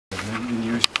the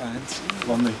newest plans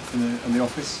on the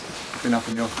office. Been up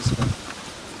in the office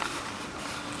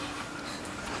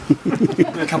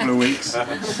for a couple of weeks.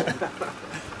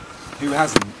 Who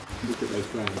hasn't looked at those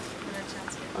plans?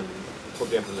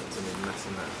 Probably haven't looked in mass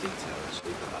amount of detail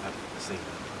actually, but I haven't seen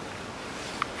them.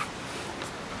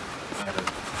 I haven't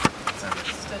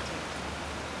studied.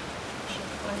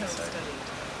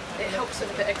 It helps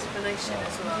with a bit of explanation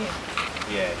as well.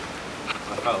 Yeah,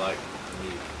 I felt like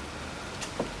you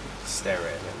stare at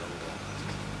it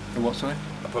and What, sorry?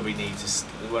 I probably need to,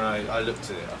 when I looked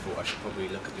at it, I thought I should probably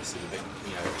look at this in a bit,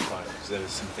 because there were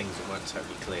some things that weren't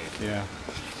totally clear. Yeah.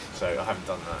 So I haven't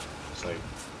done that, so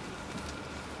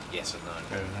yes and no.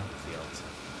 Fair enough. The answer.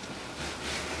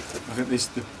 I think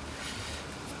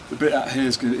the bit out here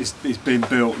is being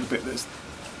built, the bit that's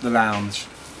the lounge.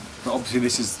 But obviously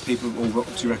this is, people all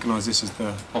obviously recognise this as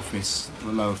the office,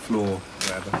 the lower floor,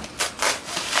 whatever,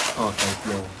 arcade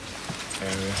floor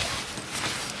area.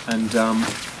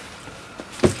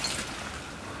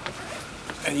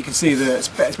 And you can see that it's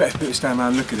better to stand around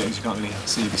and look at it, as you can't really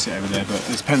see the set over there, but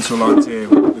there's pencil lines here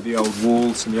with the old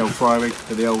walls and the old friary,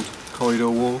 the old corridor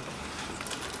wall.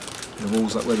 The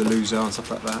walls like where the loos are and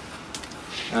stuff like that.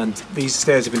 And these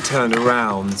stairs have been turned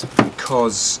around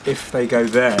because if they go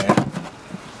there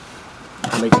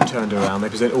and they get turned around, they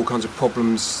present all kinds of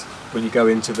problems when you go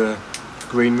into the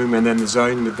green room and then the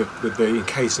zone with the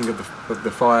encasing of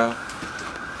the fire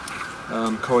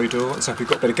corridor. So if you've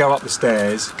got better go up the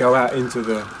stairs, go out into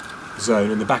the zone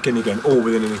and then back in again, all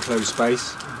within an enclosed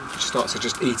space, which starts to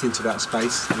just eat into that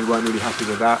space, and we weren't really happy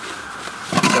with that.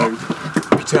 So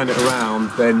if you turn it around,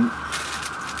 then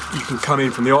you can come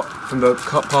in from the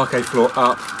parquet floor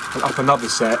up and up another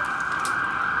set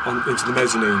into the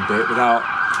mezzanine bit without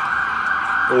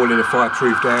all in a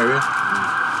fireproofed area,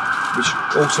 which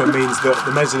also means that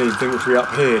the mezzanine thing which we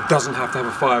up here doesn't have to have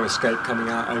a fire escape coming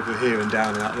out over here and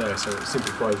down and out there, so it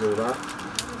simplifies all that.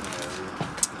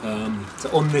 So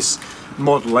on this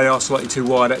model they are slightly too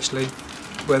wide actually.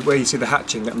 Where you see the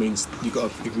hatching, that means you've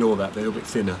got to ignore that, they're a little bit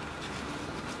thinner.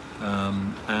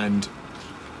 And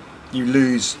you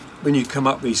lose, when you come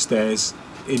up these stairs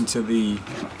into the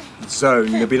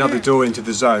zone, there'll be another door into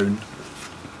the zone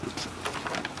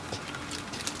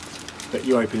that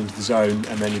you open into the zone,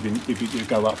 and then you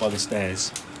go up by the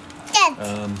stairs.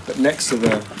 But next to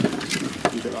the,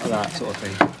 you go like that sort of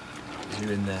thing, as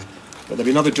you're in there. But there'll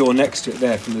be another door next to it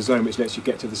there from the zone which lets you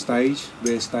get to the stage,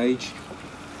 rear stage,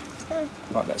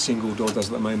 like that single door does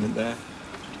at the moment there.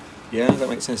 Yeah, that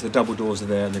makes sense. The double doors are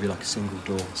there, and there'll be like a single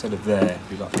door instead of there. It'll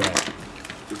be like there.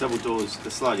 The double doors, the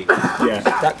sliding doors. Yeah,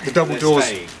 the double doors.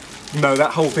 Staying. No,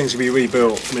 that whole thing's going to be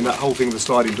rebuilt. I mean, that whole thing with the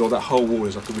sliding door, that whole wall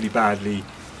is like a really badly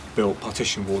built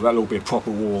partition wall. That'll all be a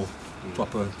proper wall,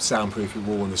 proper soundproofing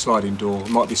wall, and the sliding door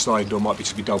might be sliding door, might be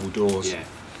just be double doors. Yeah.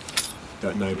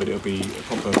 Don't know, but it'll be a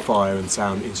proper fire and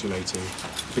sound insulating.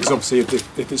 Because obviously,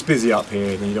 if it's busy up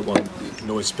here, then you don't want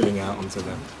noise spilling out onto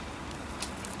them.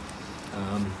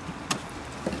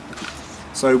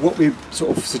 So what we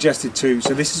sort of suggested to,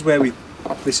 so this is where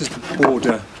this is the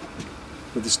border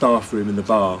with the staff room and the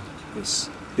bar.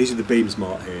 These are the beams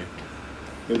marked here.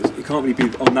 It can't really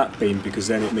be on that beam because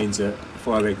then it means that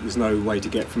there's no way to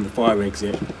get from the fire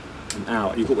exit and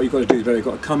out. What you've got to do is you've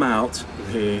got to come out of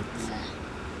here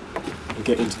and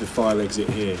get into the fire exit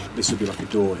here. This would be like a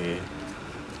door here.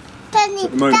 So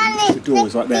at the moment the door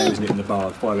is like there, isn't it, in the bar.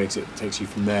 The fire exit takes you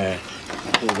from there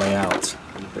all the way out.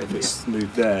 But if it's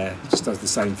moved there, it just does the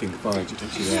same thing. The fire exit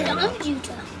takes you there.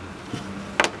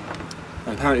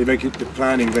 And apparently the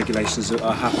planning regulations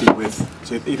are happy with,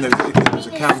 so even though if there's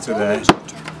a counter there,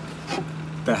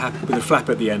 they're happy with a flap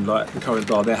at the end like the current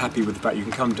bar, they're happy with the fact you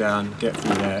can come down, get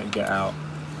through there and get out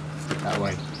that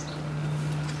way.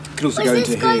 You can also go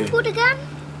into here, again?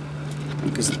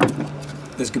 because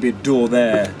there's going to be a door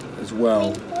there as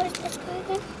well,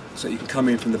 so you can come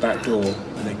in from the back door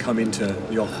and then come into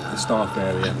the staff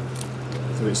area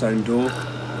through its own door.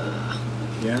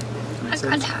 Yeah? Makes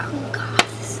sense?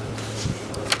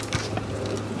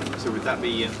 So would that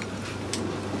be,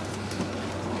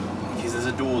 because there's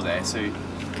a door there, so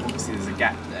obviously there's a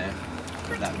gap there.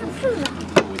 That door,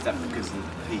 is that because the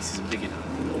piece isn't big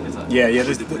enough? Is that, Yeah.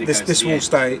 This wall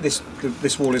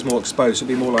this wall is more exposed. So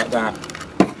it'll be more like that.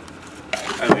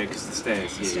 Oh yeah, because the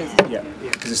stairs. Yeah.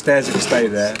 Because the stairs are going to stay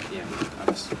there. Yeah.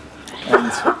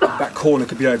 And that corner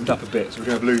could be opened up a bit, so we're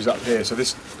going to have loos up here. So there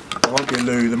won't be a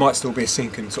loo. There might still be a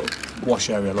sink and sort of wash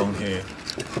area along here.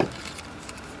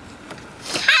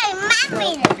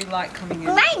 It'd be like coming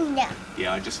in.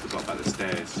 Yeah, I just forgot about the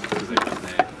stairs because they've been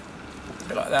there. A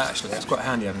bit like that actually. That's quite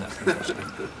handy having that thing actually.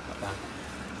 Like that.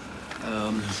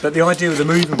 But the idea of the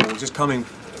moving wall is just coming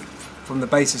from the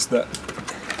basis that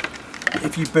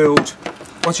if you build,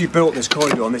 once you've built this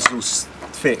corridor and this is all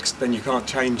fixed, then you can't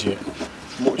change it.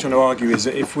 And what we're trying to argue is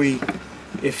that if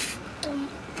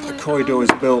the corridor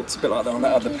is built a bit like that on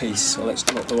that other piece, or that's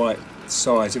not the right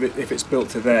size, if it's built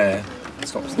to there, it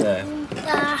stops there.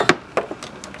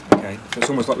 Okay, so it's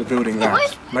almost like we're building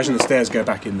that. Imagine the stairs go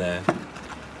back in there.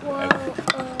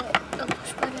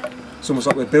 It's almost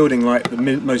like we're building like the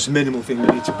most minimal thing we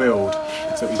need to build.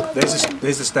 So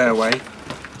there's the stairway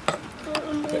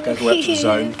that goes right to the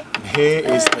zone. And here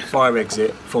is the fire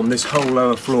exit from this whole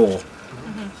lower floor.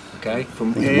 Okay,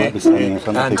 from here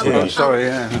and here. Sorry,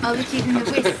 yeah. Are we keeping the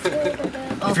width?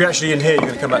 If you're actually in here, you're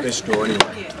going to come out this door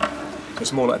anyway. So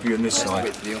it's more like if you're on this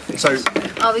side. So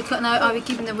Are we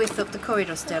keeping the width of the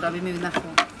corridor still? Are we moving that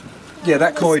forward? yeah,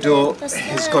 that corridor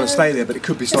has got to stay there, but it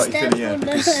could be slightly thinner, yeah,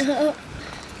 because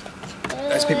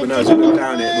as people know, as we look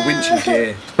down it, the winching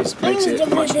gear makes it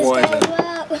much wider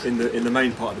in the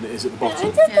main part than it is at the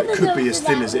bottom. It could be as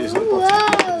thin as it is at the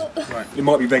bottom. Right. It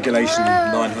might be regulation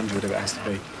 900, whatever it has to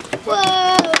be.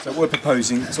 So what we're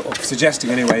proposing, sort of suggesting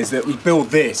anyway, is that we build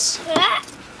this,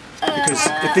 because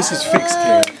if this is fixed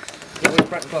here,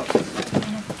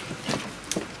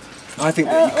 I think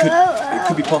that it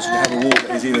could be possible to have a wall that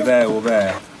is either there or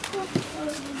there.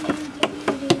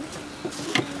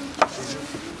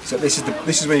 So this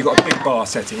is when you've got a big bar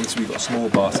setting, this is when you've got a small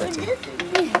bar setting.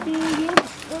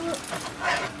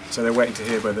 So they're waiting to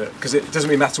hear whether, because it doesn't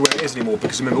really matter where it is anymore,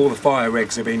 because remember all the fire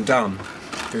regs have been done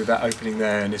through that opening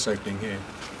there and this opening here.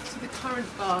 So the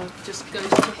current bar just goes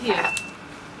to here.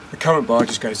 The current bar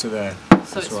just goes to there. So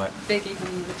That's it's right. big even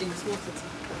in this water.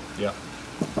 Yeah.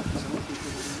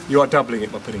 You are doubling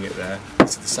it by putting it there.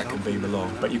 This is the second beam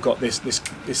along, but you've got this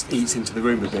eats into the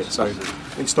room a bit. So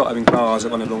you start having bars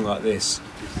that run along like this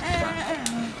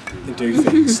and do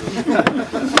things.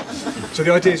 So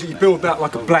the idea is that you build that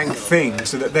like a blank thing,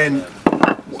 so that then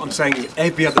what I'm saying is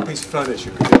every other piece of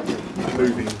furniture could be a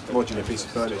moving modular piece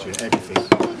of furniture. Everything.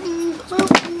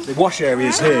 The wash area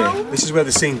is here. This is where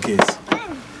the sink is,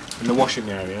 and the washing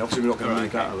area. Obviously, we're not going to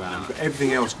move that around, but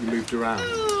everything else can be moved around.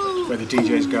 Where the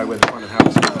DJs go, where the front of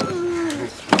house go.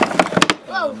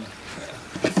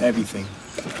 Everything.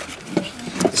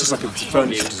 This is like a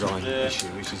furniture design issue,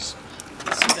 which is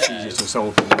easier to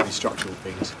solve than these structural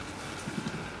things.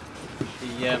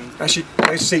 Actually,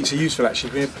 those seats are useful.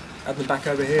 Actually, we have them back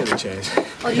over here. The chairs.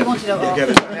 Oh, you wanted to I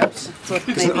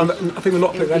think we're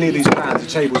not putting any of these plans, the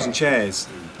tables and chairs.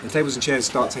 And tables and chairs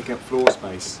start taking up floor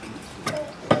space.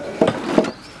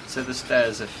 So the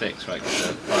stairs are fixed, right? The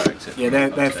fire exit. Yeah,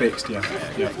 they're fixed. Yeah.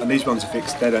 And these ones are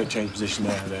fixed. They don't change position.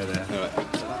 They're there. Right.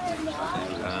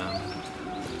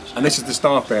 And this is the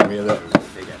staff area that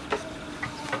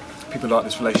people like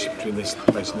this relationship between this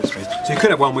place and this place. So you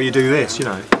could have one where you do this, you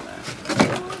know.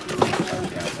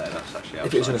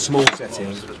 If it was in a small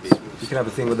setting, you can have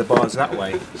a thing with the bars that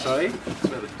way. Sorry? You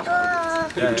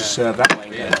could just serve that way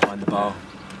and go behind the bar.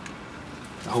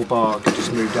 The whole bar could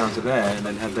just move down to there and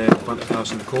then have their front of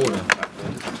house in the corner.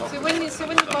 So when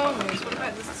the bar moves, what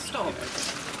about the stop?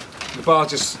 The bar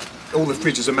just, all the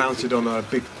fridges are mounted on a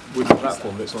big wooden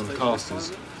platform that's on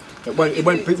casters. It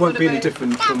won't be any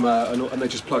different from, and it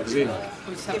just plugs in. Yeah,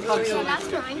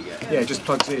 it just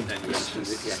plugs in.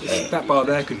 That bar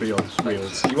there could be on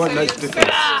wheels. You won't notice the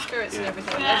difference. Spirits and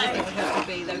everything would have to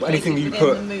be located Anything you within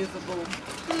put, the movable.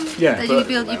 yeah, you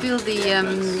build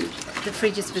the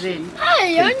fridges within.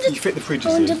 Hey, you fit the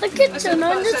fridges in. the kitchen,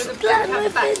 I'm just glad my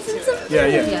face is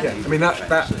Yeah. I mean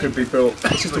that could be built.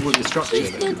 It's just a wooden structure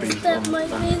that could be on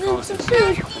casters.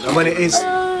 And when it is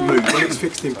moved, when it's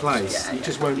fixed in place, you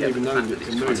just won't even know that it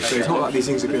can move. So it's not like these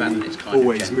things are going to be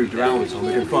always moved around all the time.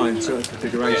 They can find certain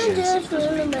configurations.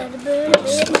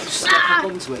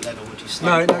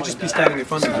 No, just be standing in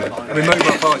front of it. I mean,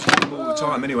 mobile bars you do them all the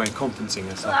time anyway, in conferencing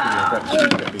and stuff. You know,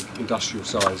 get big industrial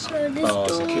size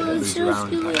bars and kit that moves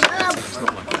around in places. It's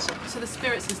not like this. So the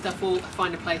spirits and stuff will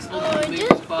find a place on the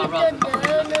movable bar rather than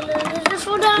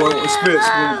Well, the spirits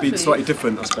will be slightly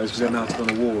different, I suppose, because they're mounted on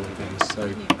a wall and things. So,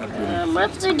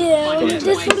 what's it doing?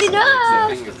 This will be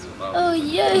enough. Oh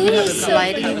yeah, he's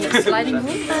Sliding wall.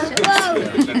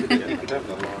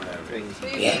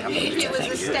 If it was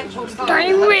a step on bar,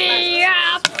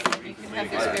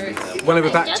 whenever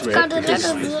back to it, because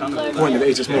the point of it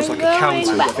is it's more like a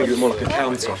counter. I think it's more like a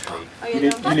counter. You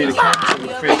need a counter on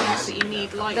the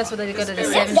fridges. That's what they got at the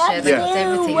 7 share. They got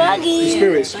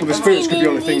everything. The spirits could be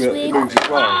on a thing that moves as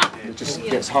well. It just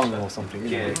gets hung or something,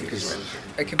 you know, because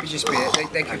It could be just be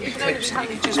they could be clips and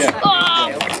you could just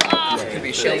yeah. it could be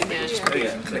a shelf and you just put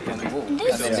it and clip on the wall. Well,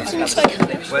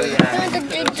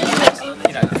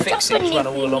 you know, the fixings run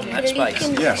all along that space.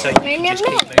 Yeah. So you can just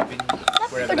keep moving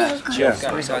wherever that Yeah.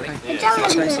 goes, I think.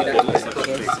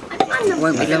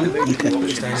 Won't be long.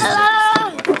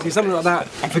 See, something like that,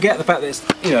 you forget the fact that it's,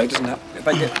 you know, it doesn't have,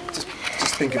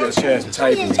 just think of it as chairs and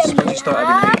tables. Once you start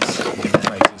having these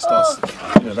places, it starts,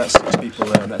 you know, that's 6 people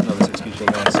there and that's another 6 people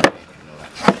there. So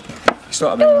you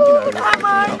start having, you know,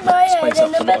 space up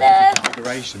for a lot of different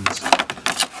configurations.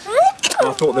 And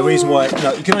I thought the reason why, you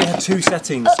know, you can only have 2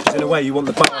 settings, because in a way you want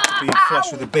the bar to be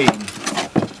flush with the beam.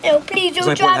 No, please There's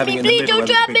don't no point drop having me, it in the please middle don't where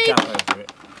drop there's a big me. gap over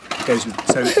it. It goes with,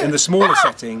 so in the smaller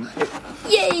setting, it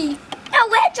Yay. No,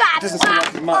 we're dropping. doesn't seem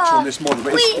like much on this model,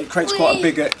 but it creates quite a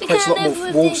bigger, it creates a lot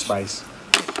more wall space.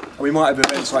 And we might have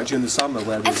events like during the summer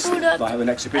where there's like have an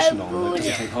exhibition on, where it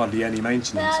doesn't take hardly any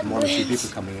maintenance, and 1 or 2 people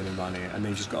coming in and running it, and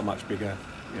then you've just got a much bigger,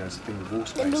 you know, thing with wall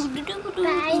space.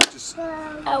 Just,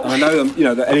 and I know, you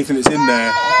know, that anything that's in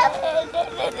there,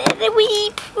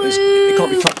 it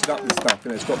can't be cluttered up and stuff. You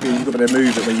know, it's got to be, you've got to be able to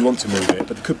move it when you want to move it.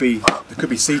 But there could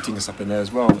be seating and stuff in there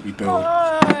as well that we build.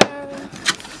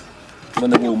 When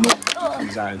the wall moves, it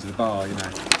comes out into the bar, you know.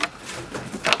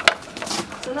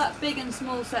 So that big and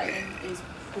small setting is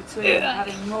between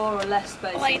having more or less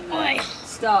space in the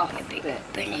staff bit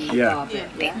and the bar bit,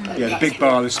 yeah? Yeah, the big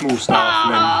bar, the small staff,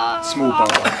 and then small bar,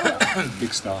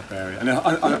 big staff area. And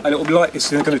it'll be like,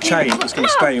 it's going to change, it's going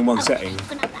to stay in one setting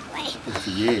for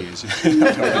years,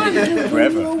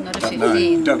 forever.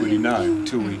 Don't really know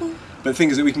until we. But the thing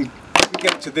is that we can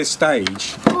get to this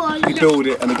stage, we build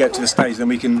it and we get to the stage, then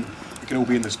we can all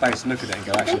be in the space and look at it and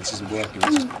go, actually this isn't working,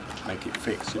 let's just make it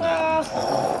fix, you know.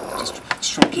 Just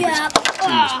try and keep it as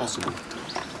clean as possible.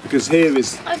 Because here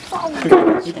is,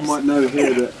 people might know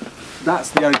here that that's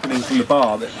the opening from the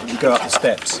bar that you go up the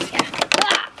steps.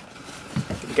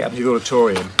 You get up to the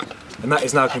auditorium, and that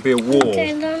is now going to be a wall.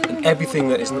 And everything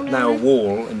that is now a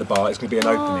wall in the bar is going to be an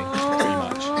opening, pretty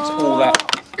much. So all that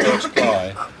first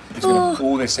ply is going to,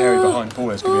 all this area behind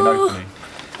Paul is going to be an opening.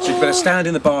 So you better stand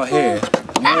in the bar here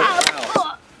and walk out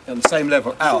on the same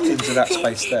level out into that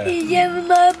space there.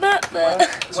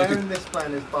 Where in this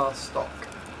plan is bar stock?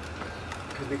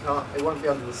 Because we can't, it won't be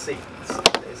under the seats.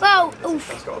 Whoa,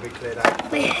 That's got to be cleared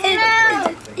out.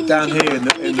 Down here in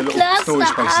the little storage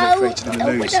spaces that created in the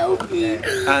loose,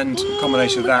 and a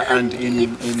combination of that and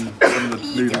in some of the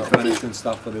moving furniture and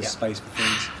stuff where there's space for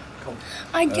things.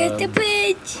 I just a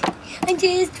bridge. I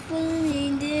just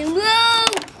falling down.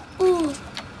 Whoa!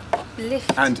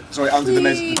 Lift. And sorry, under the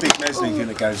big mezzanine thing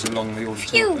that goes along the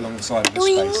auditorium, along the side of the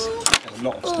space. Got a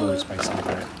lot of storage space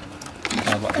under it.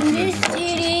 Like I'm just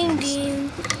sitting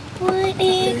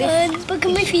down. Look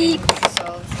at my feet.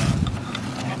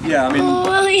 yeah, I mean,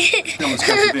 Oh, on the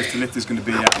scope of this, the lift is going to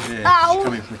be out here. As you're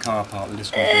coming from the car park, the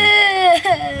lift's going to be,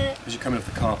 as you're coming off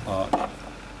the car park,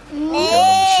 you go along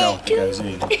the shelf that goes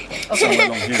in. Somewhere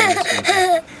along here, the lift's going to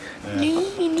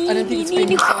be. I don't think it's been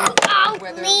decided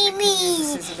whether we can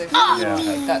use the scissor lift.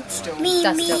 Yeah. That's still.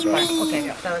 That's still fine. Okay,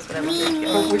 that was what I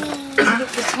wanted. But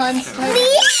the time's taken.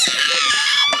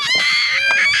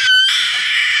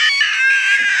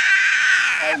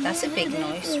 That's a big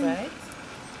noise, right?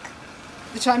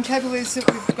 The timetable is that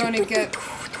we're going to get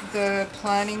the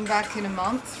planning back in a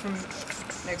month from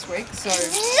next week. So,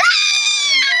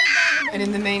 and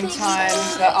in the meantime,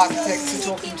 the architects are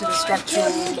talking to the structural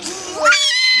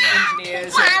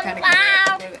engineers and mechanical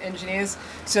engineers,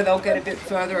 so they'll get a bit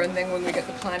further. And then when we get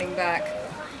the planning back,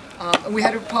 we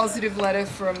had a positive letter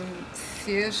from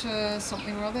Theatre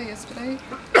something or other yesterday,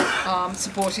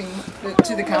 supporting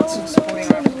to the council, supporting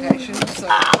our application. So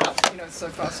you know, so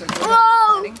far so good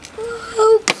on the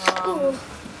planning.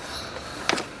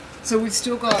 So we've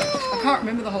still got, I can't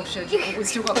remember the whole schedule, but we've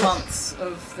still got months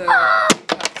of the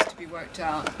details to be worked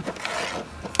out.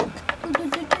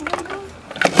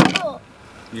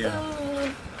 Yeah.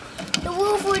 The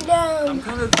wolf went down. I'm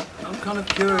kind of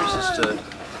curious as to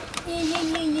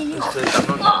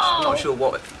I'm not sure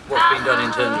what's been done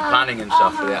in terms of planning and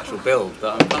stuff for the actual build,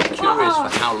 but I'm kind of curious for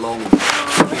how long things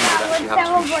would actually have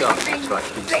to be shut to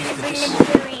actually do this.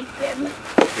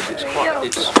 Because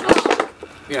it's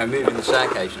you know, moving the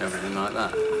staircase and everything like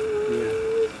that.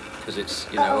 Because it's,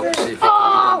 you know, obviously if it can be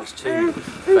done as 2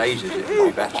 phases, it would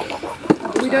be better.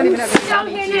 We don't even have a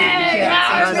planning team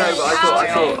yet. No, but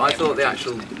I thought the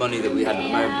actual money that we had at the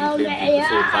moment included the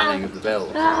full planning of the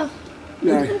build. I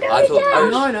thought.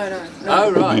 No.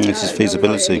 Oh right. This is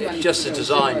feasibility. Just the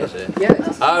design, is it? Yeah.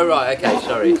 Oh right. Okay.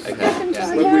 Sorry. Okay.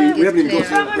 Yeah. But we haven't even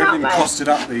costed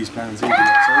up these plans either.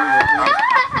 So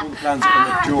all the plans are on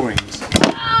the drawings.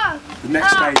 The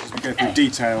next stage is we go through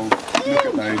detailed look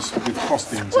at those with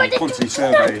costings and quantity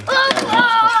survey.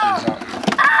 Costings up.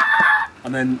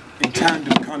 And then in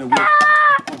tandem, kind of with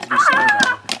quantity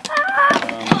survey,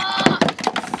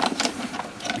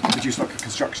 we can produce like a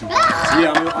construction plan. So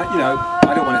yeah, I mean,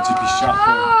 I don't want it to be shut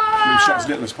shut as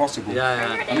little as possible.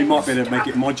 Yeah. And we might be able to make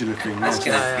it modular thing.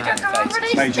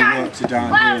 Major works are down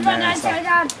here and there and stuff.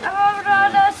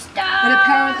 But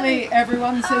apparently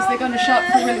everyone says they're going to shut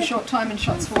for a really short time and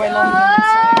shuts for way longer than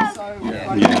it's so we've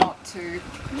got to be not too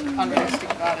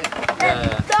unrealistic about it.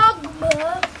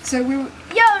 So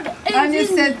Anya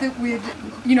said that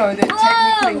that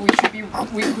technically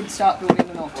we could start building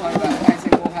in October, as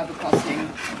in we'll have a costing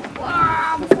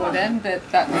before then, but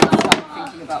that means start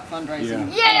thinking about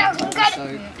fundraising.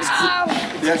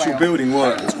 The actual building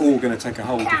work is all going to take a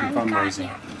whole different fundraising.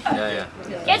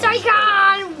 Yes, I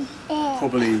can.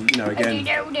 Probably, again,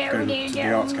 go to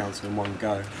the Arts Council in one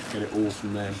go, get it all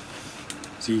from them.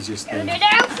 It's the easiest thing. That's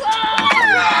kind of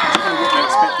what they're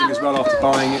expecting as well after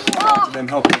buying it, after them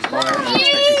helping us buy it. They're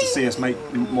expecting to see us make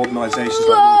modernisations like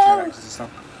wheelchair access and stuff.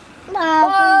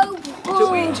 Do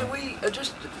we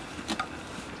just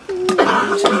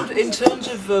in terms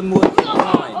of working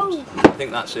kind? I think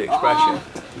that's the expression.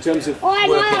 In terms of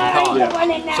working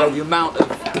kind, so the amount of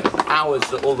hours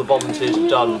that all the volunteers have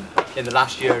done in the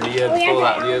last year and the year before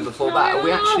that and the year before that, are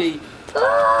we actually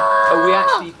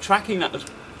tracking that at all?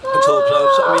 So, I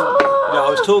mean, I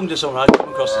was talking to someone, I'd come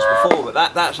across this before,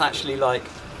 but that's actually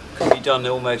could be done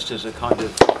almost as a kind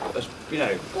of,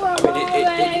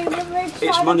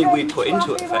 it's money we put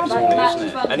into it effectively, isn't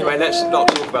it? Anyway, let's not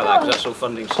talk about that because that's all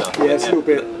funding stuff. Yeah, it's a little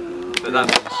bit. But that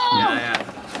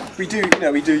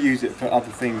means, we do use it for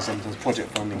other things sometimes,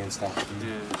 project funding and stuff.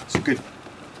 And it's a good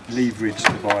leverage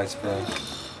device for.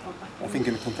 I think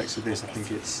in the context of this, I think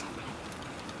it's.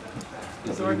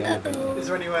 Is there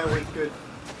anywhere we could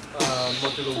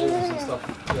modular walls and stuff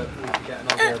that we could get an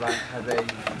idea about how they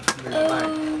move back?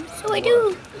 So I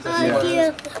do.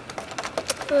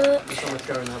 Someone's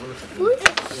go and have a look at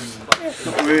it.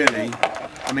 Not really.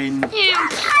 I mean,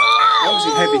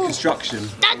 obviously heavy construction.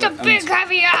 That's a big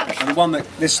heavy house. And the one that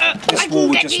this wall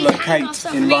would just locate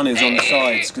in runners on the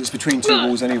sides because it's between two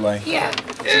walls anyway. Yeah.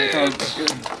 So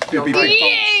it'll be big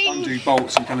bolts, undo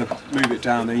bolts, and kind of move it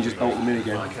down, then you just bolt them in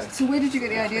again. Okay. So where did you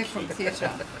get the idea from?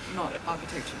 Theatre, not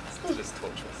architecture.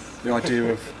 The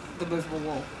idea of the movable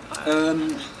wall.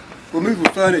 Well,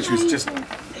 movable furniture is just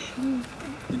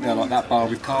like that bar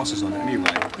with casters on it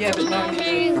anyway. Yeah, but no.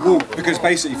 The wall, because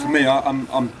basically for me,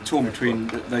 I'm torn between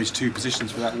those two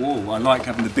positions for that wall. I like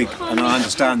having the big, and I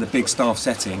understand the big staff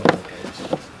setting.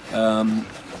 But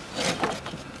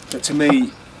to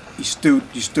me, you still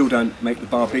don't make the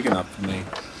bar big enough for me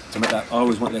to make that. I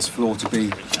always want this floor to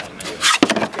be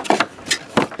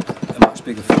a much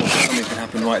bigger floor. Something can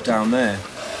happen right down there.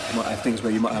 You might have things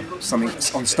where you might have something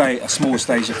on stage, a small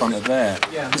stage in front of there.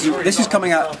 This is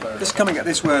coming out. This is coming out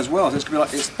this way as well. So it's gonna be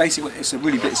like, it's basically it's a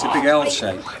big L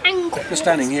shape. If you're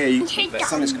standing here,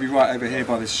 something's gonna be right over here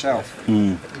by this shelf,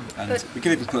 and we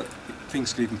can even put.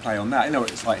 Things could even play on that.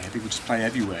 It's like people just play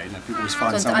everywhere. People always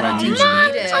find somewhere I and don't use think it.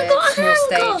 you need a small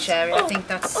stage area. I think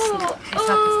this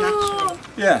happens naturally.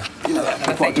 Yeah, and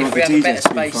I think if we have a better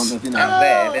space out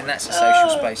there, then that's a social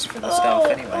space for the staff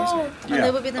anyway, isn't it? And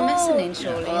there would be the mezzanine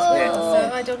surely as well.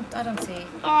 So I don't see.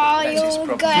 That's his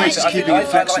problem. It makes keeping it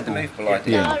flexible. I like the movable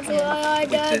idea.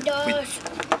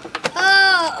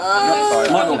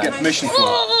 You might not get permission for it.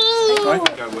 Right?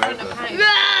 Go wherever.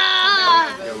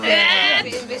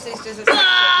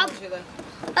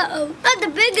 Not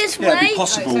the biggest way. Yeah, it'd be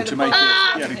possible to make it.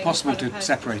 Yeah, it'd be possible to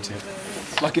separate it,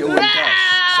 like it already does.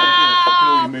 So it can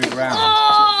already move around. It's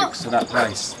not fixed to that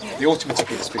place. The automatic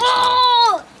is fixed there.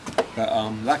 But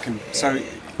that can. So.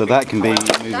 But that can be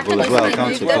movable as well,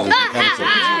 can't it?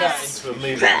 That into a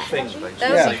movable thing, basically.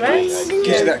 That was great.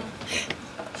 Gives you that.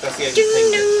 That's the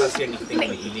only thing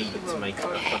that you need to make it a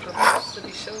front house.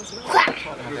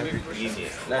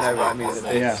 No, right, I mean,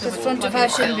 Yeah. The front of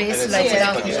house shouldn't be isolated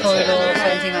out from the corridor or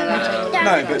something like that.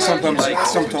 No, but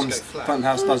sometimes front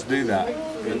house does do that.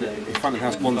 If front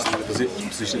house wants to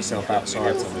position itself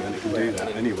outside something, then it can do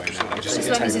that anyway. Just As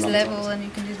long as it's level and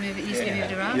you can just move it easily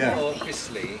move it around. Yeah.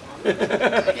 Obviously.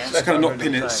 It's kind of not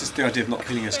pinning. It's just the idea of not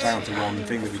pinning us down to one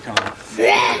thing that we can't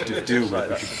have to deal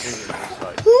with. It's a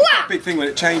big thing when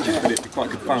it changes, but it'd be quite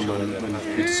good fun when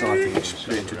we decide to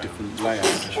put it into a different layout.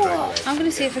 I'm going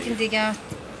to see if I can dig out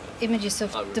images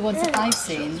of the ones that I've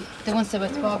seen, the ones that were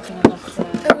sparking and not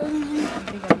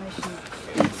big animation.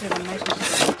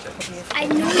 I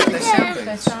know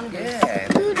They sound good. Yeah.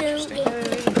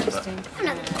 Very interesting.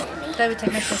 They would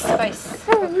take much less space.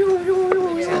 I can't remember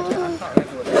what they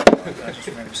were. I just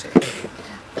remember seeing it.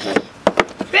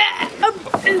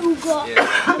 Oh, God. And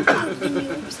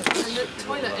the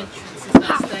toilet entrance, is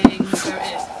that staying where it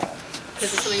is? Because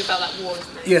there's something about that wall,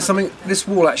 isn't it? Yeah, this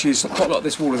wall actually is quite a lot of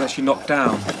this wall is actually knocked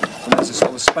down. And there's a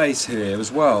sort of space here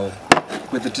as well,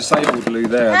 with the disabled loo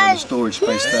there and the storage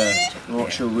space there. I'm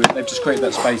not sure, they've just created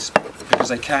that space because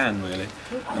they can, really.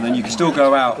 And then you can still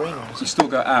go out,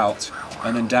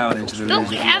 and then down into the loo.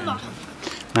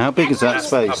 How big is that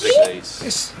space?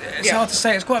 It's hard to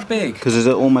say, it's quite big. Because is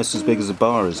it almost as big as the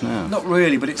bar is now? Not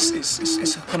really, but it's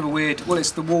kind of a weird, well,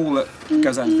 it's the wall that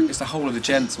goes out, it's the whole of the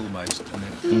gents almost. I'm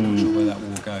not sure where that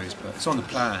wall goes, but it's on the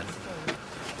plan.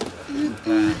 On the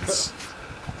plans.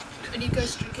 And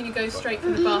can you go straight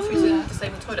from the bathroom to the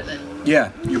disabled toilet then?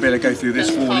 Yeah, you'll be able to go through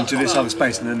this wall into this other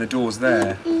space, and then the door's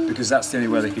there, because that's the only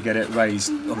way they could get it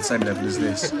raised on the same level as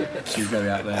this. So you go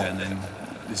out there, and then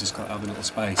there's just got other little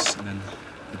space, and then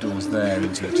the door's there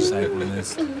into the disabled, and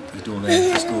there's the door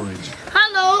there for storage.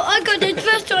 Hello, I got a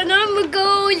dress on, I'm a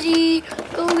goalie.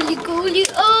 Goalie,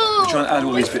 oh! We're trying to add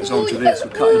all these bits onto this,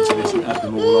 we'll cut into this and add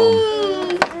them all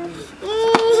on.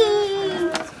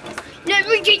 Let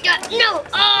me get that, no,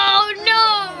 oh no!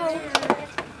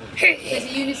 There's a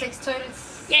unisex toilet.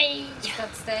 Yay! Is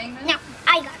that staying there? No,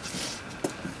 I got it.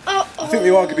 Oh, I think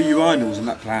there are going to be urinals in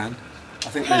that plan. I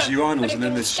think there's urinals and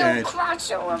then there's shared,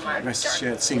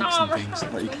 shared sinks and things.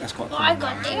 Like that's quite cool. I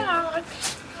got it.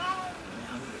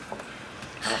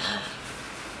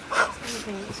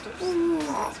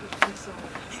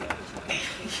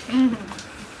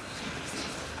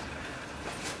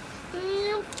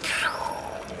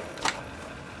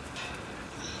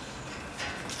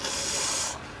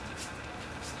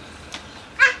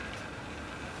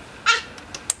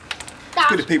 It's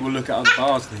good if people look at other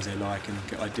bars and things they like and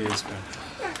get ideas for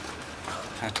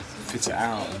how to fit it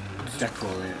out and decor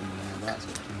it and all that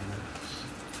sort of thing.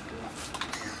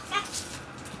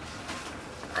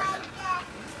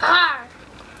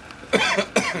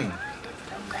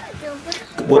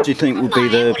 What do you think would be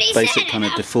the basic kind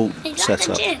of default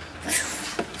setup?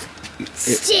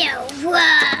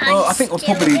 Well, I think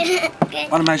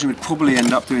I'd imagine we'd probably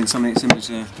end up doing something similar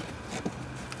to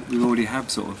what we already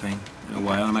have, sort of thing. In a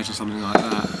way, I'd imagine something like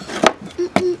that.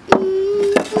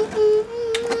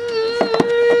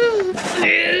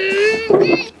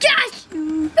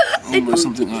 Almost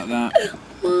something like that.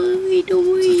 So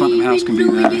the front of the house can be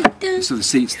there, so the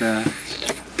seats there.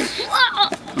 I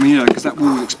mean, you know, because that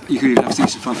wall, you could even have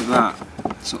seats in front of that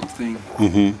sort of thing.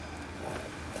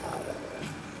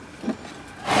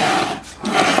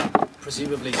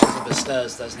 Presumably, because of the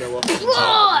stairs, there's no option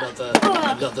to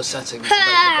another setting to make the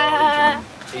bar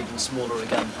even smaller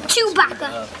again.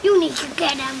 Chewbacca, you need to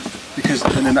get him. Because,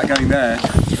 and then that going there.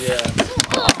 Yeah.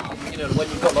 You know, when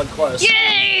you've got like quite a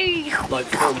like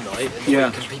film night,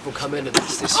 and people come in and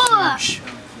it's this huge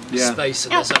space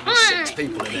and there's only 6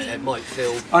 people in it, it might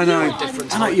feel different. I know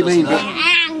what you mean, but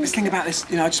this thing about this,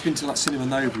 you know, I've just been to like Cinema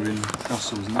Nova in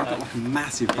Brussels, and they've got like a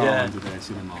massive bar under their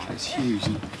cinema. It's huge.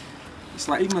 And it's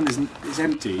like even when it's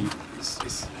empty, you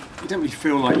don't really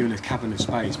feel like you're in a cavern of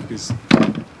space because.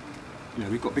 You know,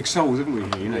 we've got big souls, haven't we?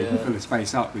 Here, you know, you can fill the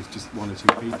space up with just 1 or 2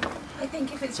 people. I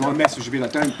think if it's so my message would be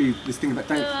like, don't let the thing that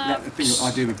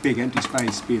idea of a big empty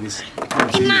space be this kind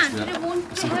of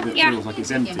something that feels like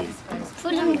it's empty.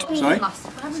 Sorry?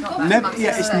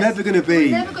 It's never going to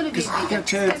be. Because you get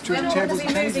tables and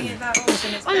chairs in it.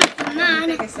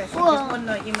 One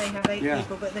night you may have 8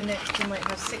 people, but the next you might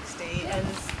have 60, and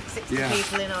 60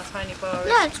 people in our tiny bar.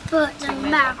 Let's put them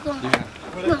back on. No.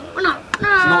 It's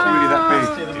not really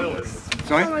that big.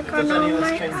 Sorry? Oh my God, no,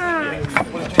 my arm.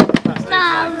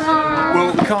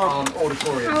 Well, we can't.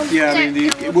 Yeah, I mean,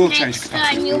 it will change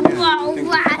capacity. Yeah. I think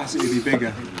the capacity will be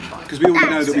bigger. Because we already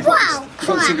know that we've got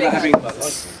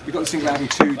this thing about having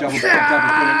 2 double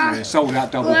bill, sold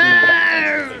out double bill.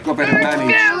 We've got to better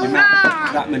manage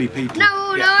that many people. No,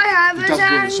 I have the double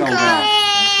bill sold out.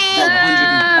 We've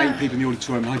got 108 people in the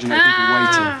auditorium, 108 people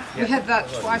waiting. We had that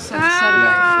twice on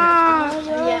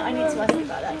Saturday. Yeah, I need to ask you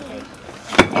about that cake.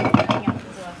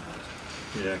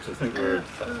 Yeah, because I think we're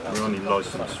only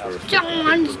licensed for.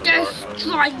 Someone's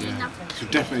destroying them. So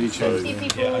definitely change.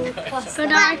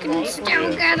 But I can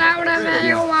still get out of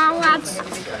it while that's.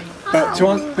 But to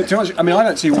answer, I mean, I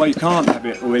don't see why you can't have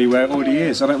it already where it already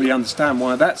is. I don't really understand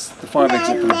why that's the fire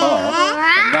exit for the bar,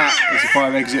 and that is the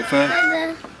fire exit for.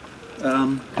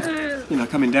 You know,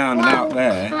 coming down and out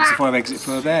there, it's a fire exit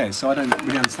for there. So I don't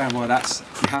really understand why you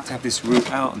have to have this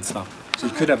route out and stuff. So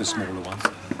you could have a smaller one.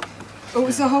 It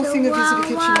was the whole thing of is it a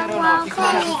kitchenette or not? You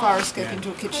can't have a fire escape into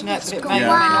a kitchenette, but it may or may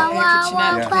not be a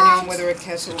kitchenette depending on whether a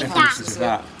kettle comes.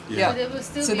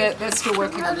 So they're still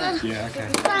working on that. Yeah, okay.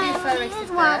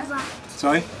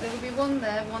 Sorry? There will be one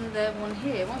there, one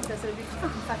here. Once there, so there will be in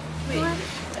fact 3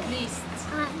 at least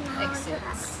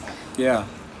exits. Yeah.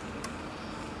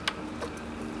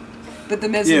 But the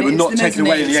mezzanine, we're not taking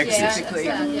away any exits. Specifically.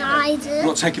 We're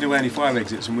not taking away any fire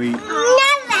exits, and we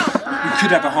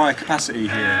could have a higher capacity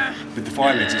here with the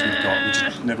fire exits we've got,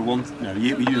 which never want. We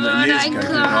used that years ago. We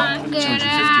were like 250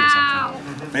 or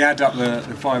something. They add up the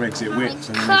fire exit widths,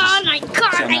 and then they just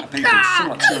set on that people. It's still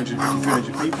like 250,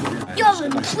 300 people. You're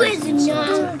in prison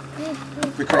now.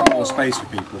 We create more space for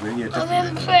people. Then, yeah, I'm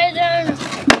in prison.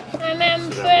 I'm in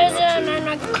prison and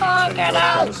I can't get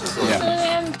out.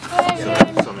 I'm in prison.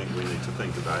 That's something we need to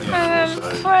think about. I'm in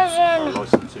prison. Our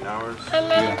licensing hours.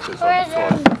 I'm in Because I've tried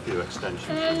prison. a few extensions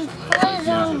I'm in recently. prison.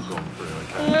 Have gone through.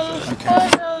 I'm in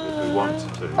If we wanted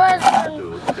to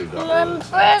do that. I'm in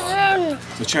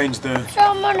prison. to change the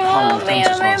Someone whole help me,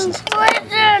 premises I'm in license.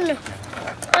 prison.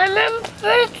 I'm in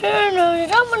prison.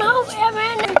 Someone help me, I'm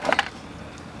in.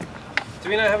 Do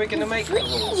we know how we're going to make the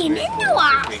walls Freezing in move the if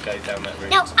house. we go down that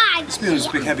route? Now I. It's been those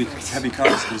big heavy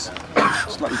casters.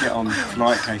 It's like you get on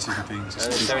flight cases and things.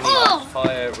 And is there any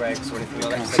fire regs or anything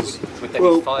like that? So would they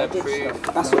Well, be fireproof?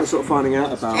 That's what we're sort of finding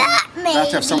out about. They have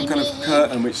to have some kind of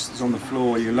curtain which is on the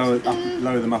floor. You lower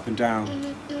them up and down.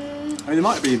 I mean, it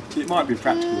might be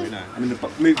practical, I mean,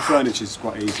 moving furniture is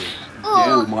quite easy. The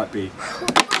wall might be.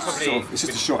 It's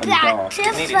just a shot in the dark. It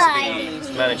needed to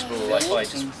be manageable, like by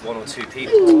just one or two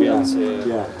people to be able to move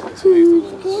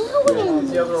the walls.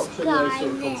 The other option, those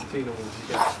sort of concertina walls you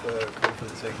get for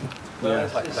conferencing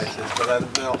type places, but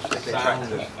they're not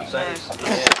particularly attractive.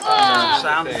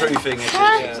 Soundproofing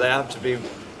issues, they have to be,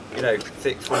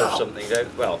 thick full of something.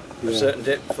 A certain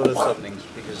depth full of something,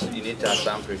 because you need to have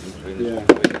soundproofing between the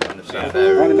kind of sound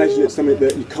area. I'd imagine it's something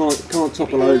that you can't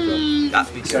topple over.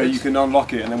 That'd be so good. you can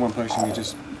unlock it and then one person will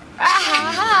just.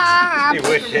 You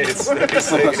wicked. Just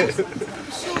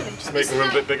make the room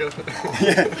a bit bigger.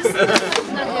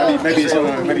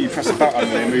 maybe you press a button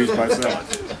and it moves by itself.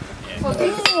 Well,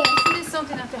 this is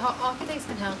something that the architects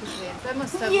can help us with. They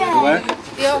must have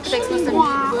the architects must have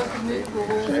worked with movable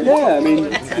walls. Yeah, I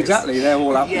mean, exactly. They're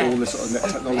all up with all the sort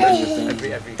of technology and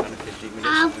things. Every kind of 15 minutes.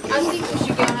 I think we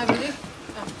should go and have a look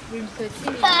at room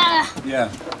 13.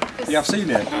 Yeah, I've seen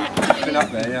it. Been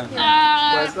up there, yeah.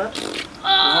 Where's that?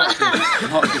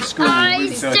 Hertford School, room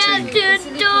 13. I stepped in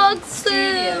dog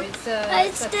poo.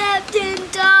 I stepped in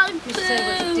dog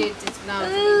poo.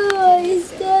 I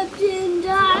stepped in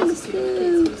dog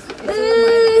poo. This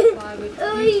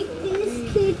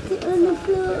kid on the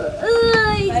floor.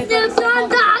 I stepped on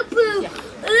dog poo.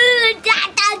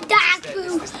 Dog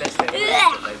poo.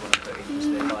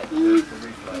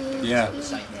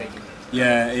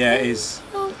 Yeah, it is.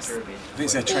 I think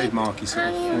it's their trademark. He's sort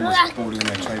of almost bordering on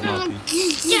their trademark.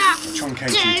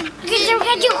 Truncated.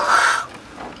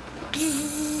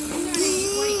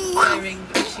 Wiring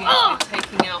issues with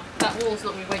taking out that wall's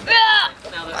not going to be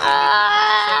now that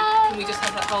so can we just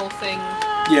have that whole thing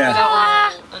without a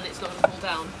wall and it's not going to fall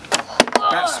down?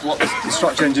 That's what the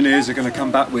structural engineers are going to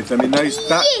come back with. I mean,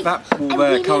 that wall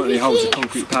there currently holds a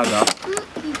concrete pad up,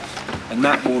 and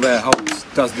that wall there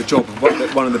does the job of what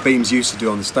one of the beams used to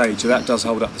do on the stage. So that does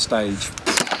hold up the stage.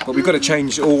 But we've got to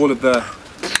change all of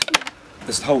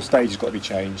this whole stage has got to be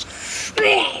changed.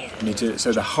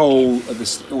 So the whole of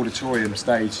this auditorium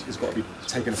stage has got to be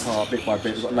taken apart bit by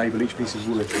bit. We've got to label each piece of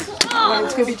wood. Well,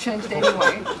 it's going to be changed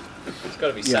anyway. It's got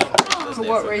to be soundproof, For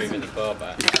what reason? bar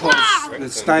back. Because the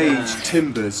stage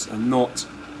timbers are not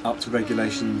up to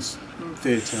regulations,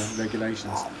 theatre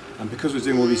regulations, and because we're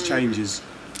doing all these changes,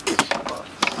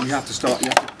 you have to start.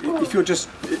 If you're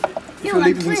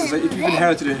leaving things, if you've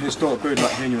inherited a historic building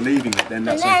like here and you're leaving it, then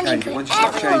that's okay. But once you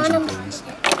start changing things,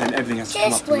 then everything has to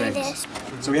come up to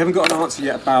regs. So we haven't got an answer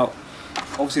yet about.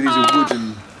 Obviously, these are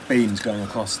wooden beams going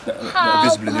across that are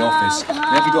visible in the office. We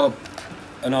haven't got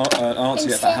an answer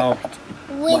yet about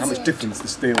how much difference the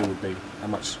steel would be. How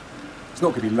much? It's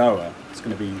not going to be lower. It's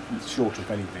going to be shorter, if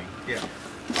anything. Yeah.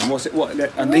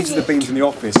 And these are the beams in the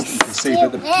office that you can see,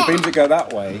 but the beams that go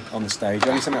that way on the stage are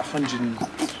only something like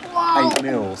 108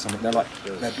 mil or something. They're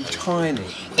tiny.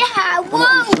 Yeah,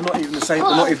 they're not even the same.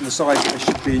 They're not even the size that they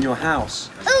should be in your house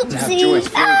to have floor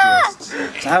joists.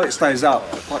 So how it stays up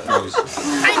quite close.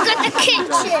 I got the kitchen.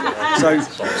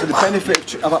 So the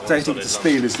benefit of updating to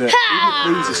steel is that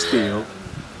even if these are steel.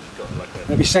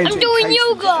 I'm doing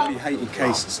yoga. You hate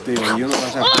encased steel. You're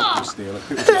not allowed to have steel.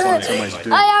 People can find some ways to do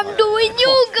it. I am doing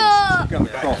yoga.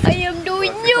 I am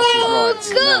doing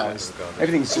yoga.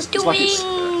 Everything's just doing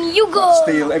yoga.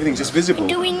 Steel. Everything's just visible.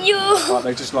 Doing yoga.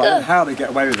 They just how they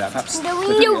get away with that. Perhaps doing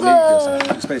they don't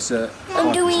yoga.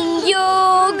 I'm doing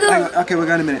yoga. Okay, we're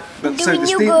going in a minute. But so the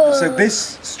steel. So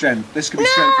this strength. This could be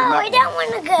strengthened I don't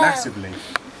want to go. Massively.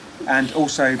 And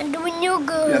also, I'm doing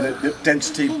yoga. The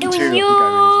density I'm material doing can go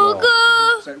in as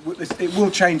well. So it will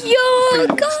change the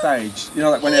feeling of the stage. You know,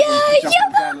 like when everyone's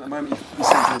jumping down at the moment, you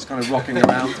sense that it's kind of rocking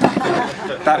around.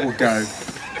 That will go.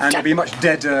 And it'll be a much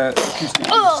deader acoustic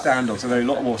stand on, so a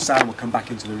lot more sound will come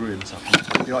back into the room. So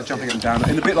it'll be like jumping up and down,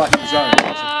 in a bit like a zone.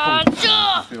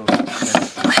 Feel that.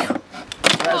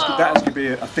 That could be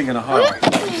a thing and a half.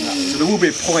 So there will be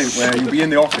a point where you'll be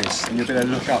in the office and you'll be able to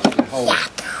look up at the whole,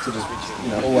 sort of,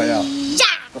 all the way up.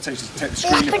 I'll take the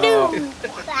screen apart,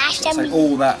 take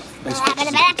all that, basically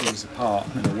things apart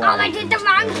and away. Oh, I did the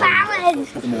wrong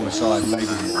balance. Put them all aside and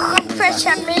label them. Any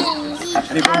Pressure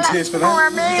volunteers for that?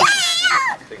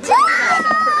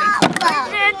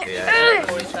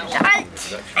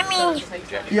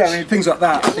 Yeah, I mean things like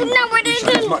that. I think we should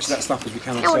do as much of that stuff as we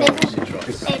can ourselves.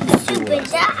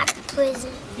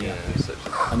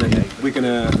 And then we're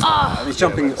gonna. It's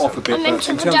jumping off a bit, but in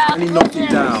terms of any knocking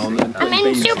down and I'm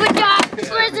in super dark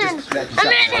prison. I'm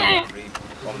in it.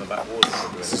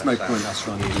 There's no point us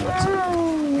trying to do that.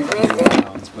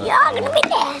 You're gonna be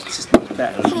there. It's just much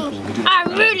better than people who do it. I'm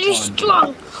really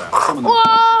strong.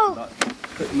 Whoa!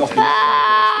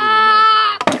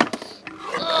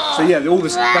 So yeah, all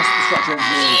this, that's the structural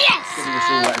engineering giving us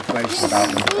all that information about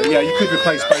them. But yeah, you could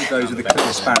replace both those with a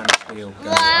clear span of steel.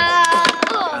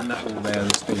 And that all there, the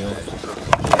steel.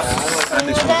 And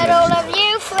this one. All of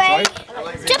you, Frey.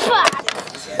 Jumper.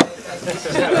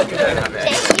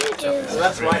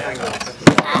 That's right.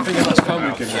 I think that's fun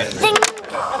we can have.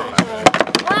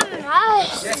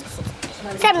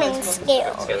 Seven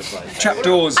skill.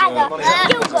 Trapdoors. I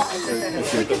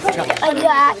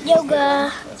got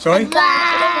yoga. Sorry?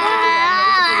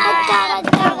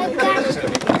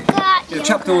 Yeah,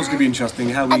 trapdoors could be interesting,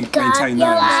 how we maintain those.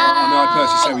 I know I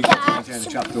personally say we have to maintain the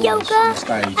trapdoors on the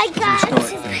stage. It's an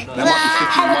historic thing. They might be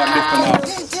 50, you might lift them up.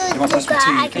 You might put some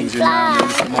tea things in there and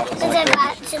lift them up. It's like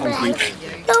concrete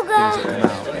things that come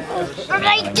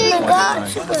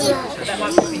out.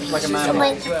 Like a man.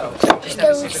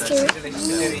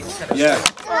 Yeah.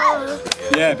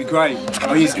 Yeah, it'd be great.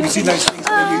 Have you seen those things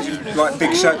that they use in like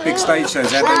big stage shows?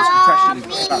 They have those compression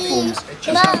platforms.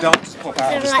 And some dancers pop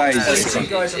out of the stage.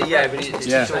 Yeah, but it's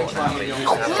yeah. You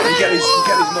get these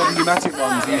modern pneumatic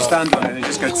ones and you stand on it and it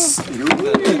just goes.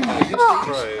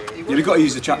 You've got to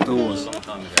use the trapdoors.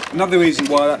 Another reason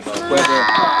why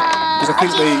because I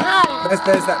think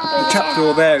there's the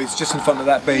trapdoor there. It's just in front of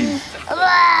that beam. And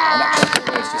that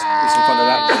trapdoor is just in front of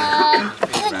that beam.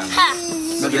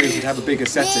 Another reason to have a bigger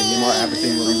setting. You might have a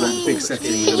thing where we want a big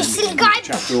setting with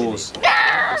trapdoors.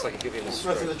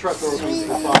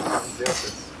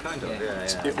 Kind of,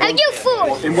 yeah. Are you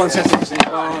fool? In one setting it's in the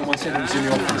bar and one setting it's in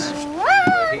the office.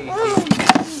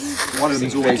 One of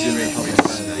them's always in the public.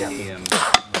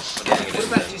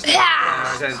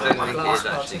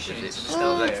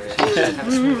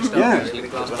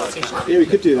 Yeah, we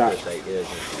could do that.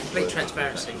 Complete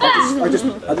transparency. I don't know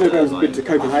if anyone's been to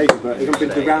Copenhagen, but have you been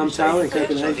to the Round Tower in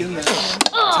Copenhagen?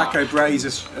 Tycho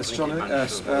Brahe's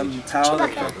tower.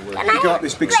 You go up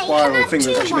this big spiral thing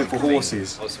that's actually meant for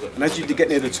horses, and as you get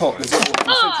near the top, there's a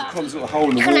little hole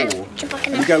in the wall,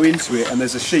 and you go into it, and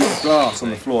there's a sheet of glass on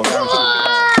the floor, with a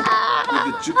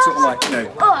sort of like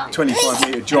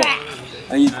 25-metre drop.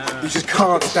 And you just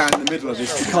can't stand in the middle of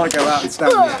this. You can't go out and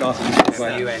stand in this glass.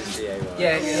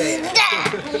 Yeah.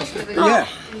 Yeah.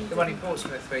 The one in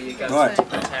Portsmouth where you go to the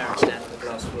tower and stand on the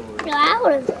glass floor.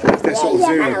 That's their sort of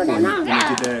zero point when you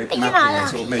did their mapping, they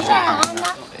sort of measured.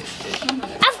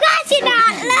 Of course you're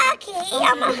not lucky.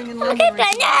 I'm a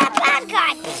bad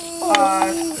guy.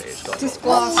 Just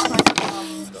glass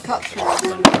cut through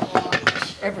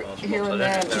here and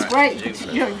there. It's great.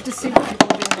 You just see what people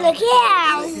do. Look here.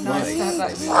 It's nice to have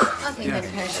that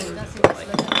communication.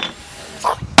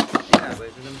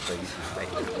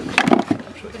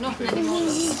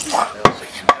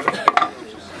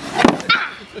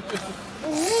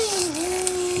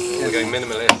 We're going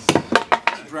minimalist.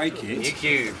 Break it. EQ,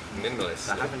 minimalist.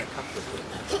 I'm having a couple of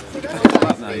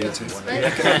them. No, you too.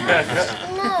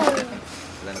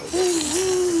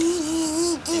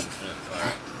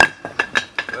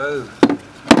 Oh.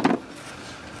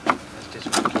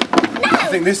 I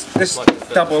think this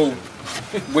double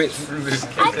width is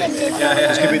going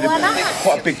to be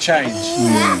quite a big change.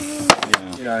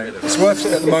 You know, it's worth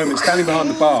it at the moment, standing behind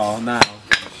the bar now,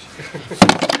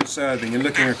 you're serving and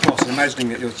looking across and imagining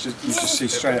that you just see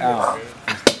straight out.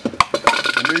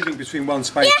 And moving between one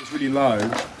space that's really low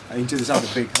and into this other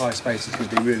big high space is going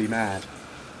to be really mad.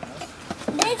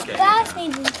 This guy's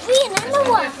been being in the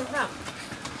water.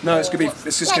 No, it's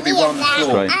just going to be one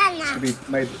floor. It's going to be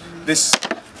made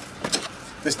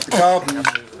the garden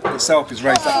itself is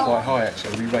raised up quite high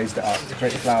actually. We raised it up to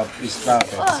create these flower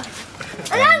beds.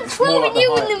 And I'm throwing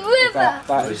you in the river.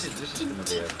 That is,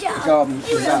 the garden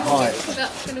is that height.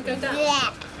 That's going to go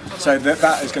down. So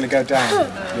that is going to go down.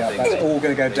 Yeah, that's all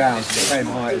going to go down to the same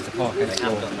height as the parquet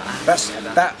floor.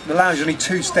 The lounge is only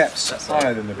 2 steps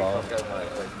higher than the bar.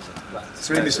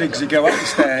 So in this because you go up the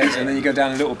stairs and then you go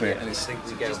down a little bit. So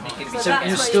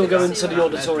you still go into the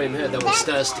auditorium here, there were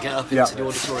stairs to get up into the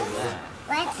auditorium there.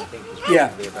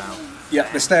 Yeah,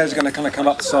 the stairs are going to kind of come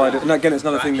up the side. And again, it's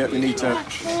another thing that we need to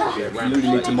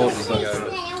model.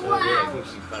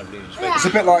 It's a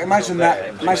bit like imagine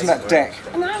that deck.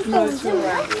 Imagine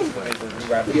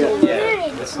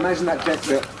that deck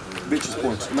that Richard's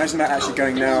pointed. Imagine that actually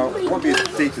going now. It won't be as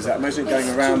deep as that. Imagine it going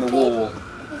around the wall.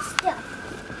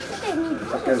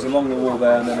 It goes along the wall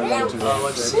there and then along to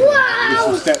there's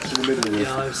some steps in the middle of it.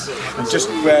 And just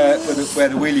where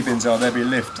the wheelie bins are, there'll be a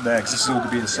lift there because this is all going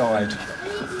to be inside.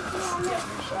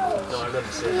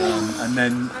 And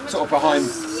then sort of behind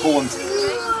Paul's.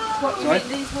 What you mean,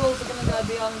 these walls are going to go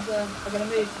beyond are going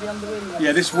to move beyond the window?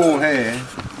 Yeah, this wall here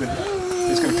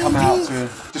is going to come out to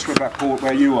just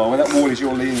where you are, where that wall is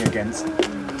you're leaning against.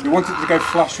 We want it to go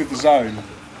flush with the zone.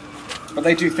 But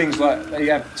they do things like, they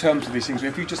have terms for these things.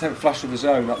 If you just have it flush with the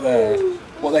zone up there,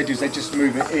 what they do is they just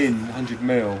move it in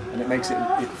 100mm and it makes it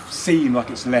seem like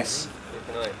it's less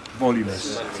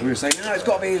voluminous. So we were saying, no, it's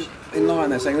got to be in line.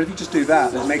 They're saying, well, if you just do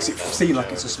that, then it makes it seem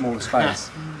like it's a smaller space.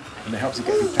 And it helps you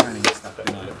get through planning and stuff.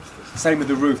 You know. Same with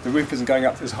the roof. The roof isn't going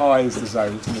up as high as the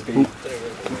zone. It's going to be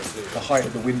the height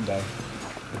of the window,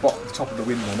 the top of the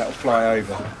window, and that will fly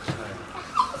over.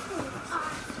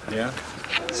 Yeah?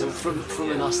 So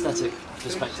from an aesthetic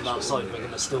perspective outside, we're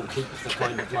going to still keep the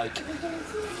kind of like,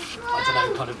 I don't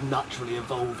know, kind of naturally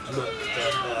evolved look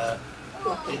that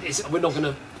we're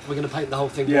going to paint the whole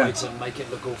thing white and make it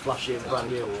look all flashy and brand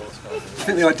new. I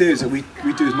think the idea is that we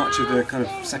do as much of the kind of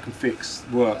second fix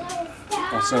work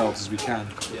ourselves as we can.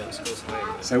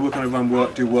 So we'll kind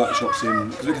of do workshops in,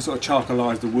 because we can sort of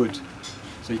charcoalise the wood.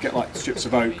 So you get like strips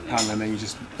of oak panel and then you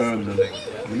just burn them.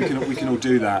 And we can all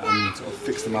do that and sort of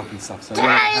fix them up and stuff. So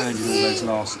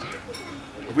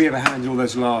if we ever handle all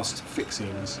those last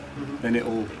fixings, then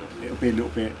it'll be a little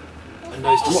bit. I'm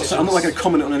not going to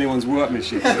comment on anyone's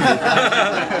workmanship. But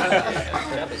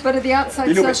are the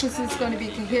outside surfaces going to be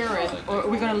coherent, or are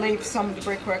we going to leave some of the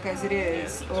brickwork as it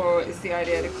is, or is the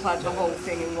idea to clad the whole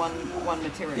thing in one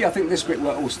material? Yeah, I think this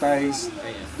brickwork all stays.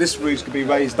 This roof could be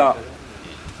raised up.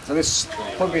 So this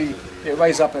probably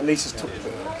raise up at least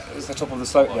as the top of the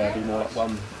slope there. Be more like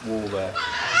one wall there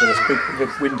with a big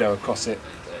window across it.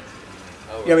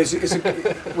 Yeah,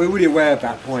 we're really aware of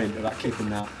that point about keeping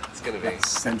that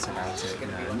sense about it. You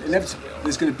know. And inevitably,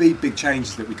 there's going to be big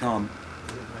changes that we can't,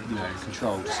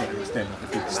 control to a certain extent, like the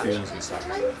big steels and stuff.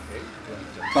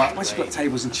 But once you've got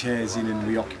tables and chairs in and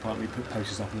we occupy, we put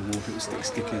posters up on the wall, people stick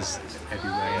stickers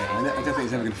everywhere. I don't think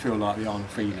it's ever going to feel like the Arnold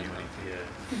Feely or anything.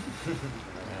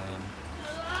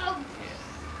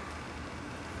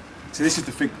 So this is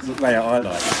the layout I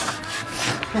like.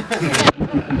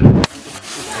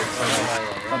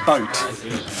 A boat.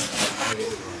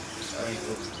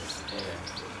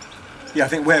 Yeah, I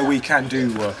think where we can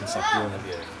do work and stuff,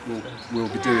 we'll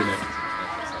be doing it.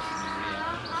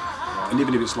 And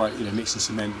even if it's like mixing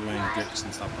cement, laying bricks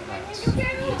and stuff like that, it's easy.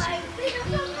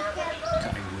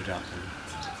 Cutting wood up.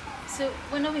 So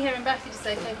when are we hearing back? Did you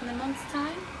say in a month's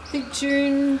time? I think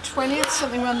June 20th,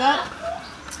 something around that.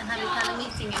 And have you planned a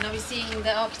meeting? And are we seeing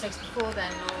the architects before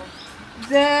then, or?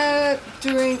 They're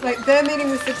meeting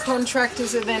with the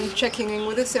contractors and then checking in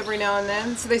with us every now and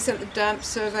then. So they sent the damp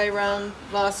survey around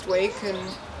last week, and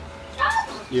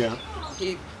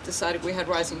he decided we had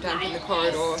rising damp in the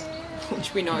corridor,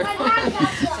 which we know,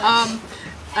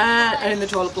 and in the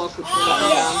toilet block, which we're not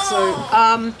around. So,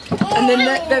 and then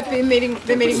they're meeting with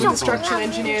the structural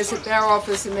engineers at their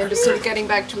office, and then just sort of getting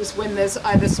back to us when there's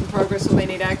either some progress or they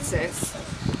need access.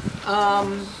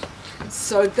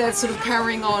 So they're sort of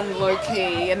carrying on low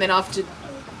key, and then after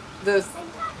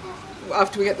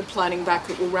we get the planning back,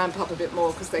 it will ramp up a bit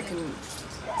more because they can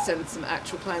send some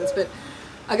actual plans. But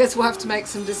I guess we'll have to make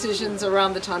some decisions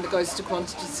around the time it goes to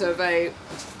quantity survey,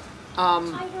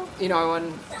 on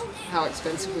how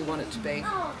expensive we want it to be.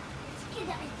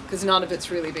 Because none of it's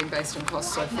really been based on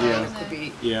cost so far, and it could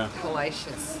be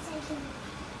hellacious.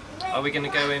 Are we going to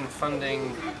go in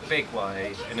funding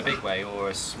in a big way, or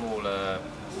a smaller,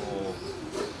 or...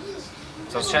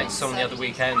 So I was chatting to someone the other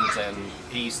weekend, and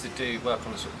he used to work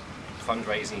on a sort of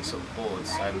fundraising sort of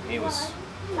boards, and he was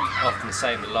often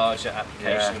saying the larger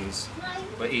applications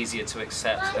were easier to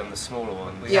accept than the smaller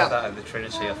ones. We have that at the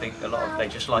Trinity. I think a lot of they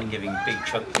just like giving big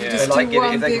chunks. Yeah. They like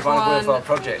giving, if they can find a worthwhile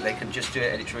project, they can just do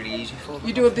it, and it's really easy for them.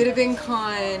 You do a bit of in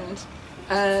kind,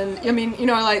 and I mean, you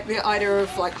know, like the idea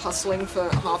of like hustling for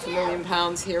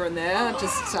 £500,000 here and there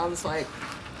just sounds like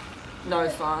no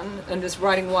fun. And just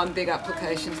writing one big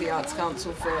application to the Arts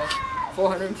Council for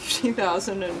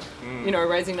 450,000 and you know,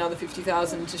 raising another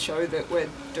 50,000 to show that we're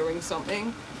doing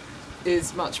something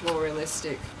is much more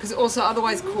realistic, because also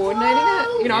otherwise coordinating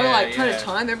it, you know, like trying to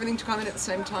time everything to come in at the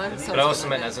same time. But I also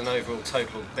meant as an overall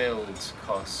total build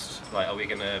cost, like are we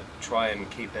going to try and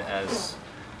keep it as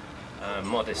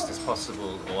modest as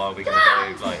possible, or are we going to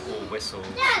go like all whistle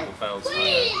or bells?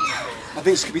 I think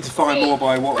this could be defined more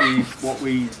by what we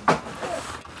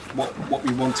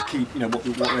want to keep, you know, what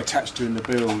we're attached to in the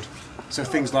build. So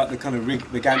things like the kind of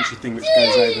the gantry thing which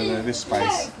goes over this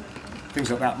space, things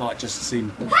like that might just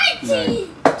seem, you know,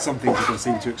 some things are going to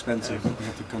seem too expensive. We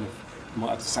have to kind of, might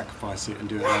have to sacrifice it and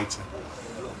do it later.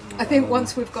 I think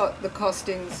once we've got the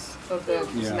costings of the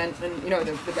cement and, you know,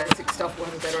 the basic stuff, we'll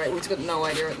have a better rate. We've got no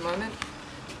idea at the moment.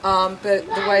 But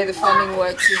the way the funding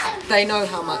works is they know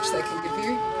how much they can give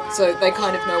you, so they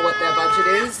kind of know what their budget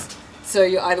is. So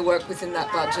you either work within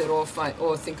that budget or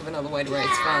think of another way to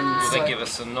raise funds. Will they give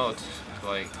us a nod,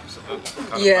 like sort of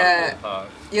kind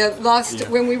of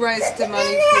when we raised the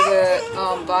money for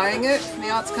the buying it from the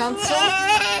Arts Council,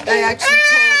 they actually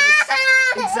told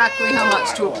us exactly how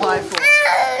much to apply for.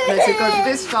 And they said go for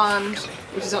this fund,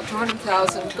 which is up to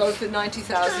 100,000, go for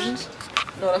 90,000,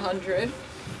 not 100,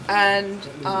 and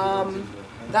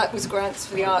that was grants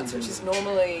for the arts, which is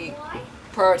normally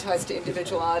prioritised to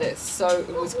individual artists, so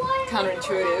it was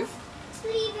counterintuitive,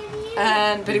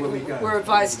 but we're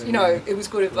advised, you know, it was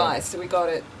good advice, so we got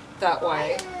it that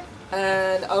way,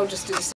 and I'll just do the